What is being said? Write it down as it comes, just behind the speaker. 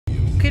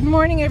Good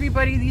morning,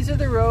 everybody. These are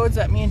the roads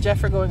that me and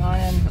Jeff are going on,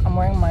 and I'm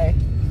wearing I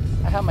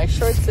have my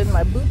shorts and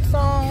my boots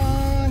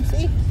on,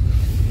 see?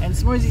 And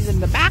Smoothie's in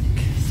the back.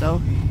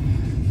 So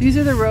these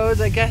are the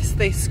roads. I guess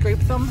they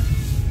scraped them.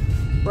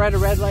 We're at a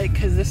red light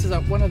because this is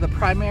one of the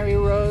primary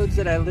roads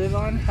that I live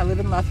on. I live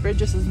in Lethbridge.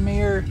 This is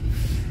Mayor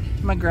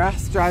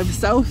McGrath Drive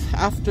South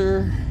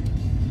after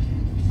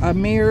a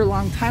mayor a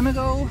long time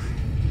ago.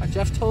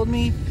 Jeff told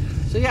me.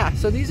 So yeah,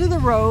 so these are the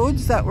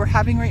roads that we're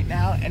having right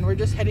now, and we're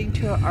just heading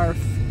to our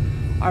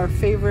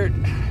favorite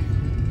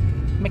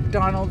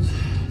McDonald's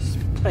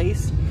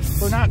place.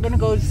 We're not gonna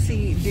go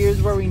see deers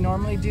where we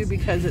normally do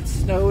because it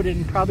snowed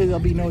and probably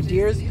there'll be no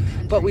deers,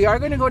 but we are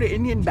gonna go to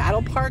Indian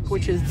Battle Park,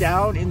 which is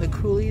down in the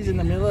coulees in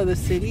the middle of the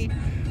city.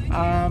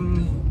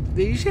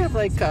 They usually have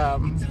like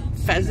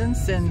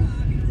pheasants and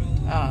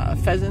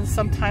pheasants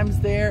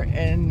sometimes there,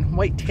 and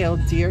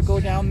white-tailed deer go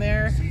down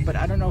there, but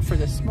I don't know for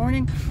this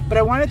morning. But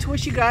I wanted to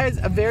wish you guys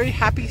a very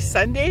happy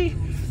Sunday.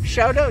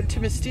 Shout out to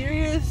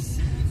Mysterious,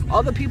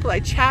 all the people I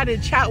chat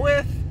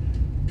with.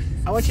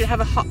 I want you to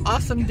have an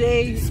awesome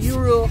day. You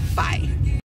rule. Bye.